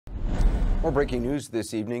More breaking news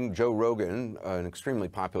this evening. Joe Rogan, an extremely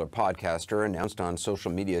popular podcaster, announced on social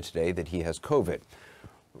media today that he has COVID.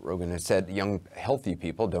 Rogan has said young, healthy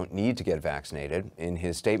people don't need to get vaccinated. In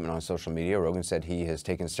his statement on social media, Rogan said he has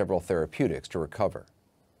taken several therapeutics to recover.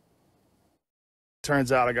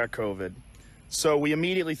 Turns out I got COVID. So we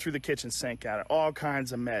immediately threw the kitchen sink at it. All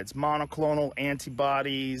kinds of meds, monoclonal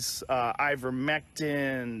antibodies,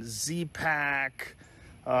 Ivermectin, Z-Pak,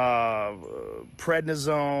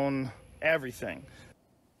 prednisone, everything.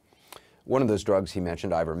 One of those drugs he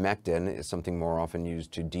mentioned, Ivermectin, is something more often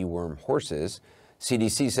used to deworm horses.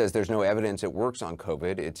 CDC says there's no evidence it works on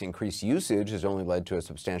COVID. Its increased usage has only led to a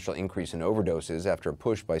substantial increase in overdoses after a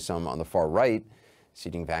push by some on the far right,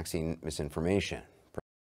 citing vaccine misinformation.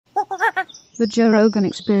 The Joe Rogan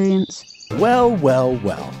Experience. Well.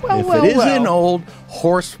 If it isn't old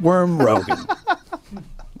horseworm Rogan.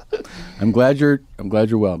 I'm glad you're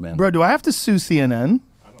well, man. Bro, do I have to sue CNN?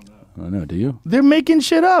 I don't know, do you? They're making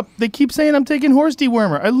shit up. They keep saying I'm taking horse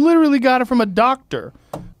dewormer. I literally got it from a doctor.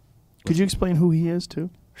 Could you explain who he is, too?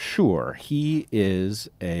 Sure. He is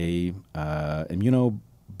a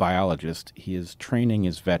immunobiologist. His training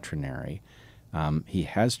is veterinary. He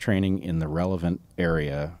has training in the relevant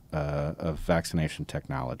area of vaccination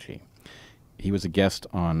technology. He was a guest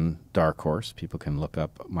on Dark Horse. People can look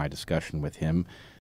up my discussion with him.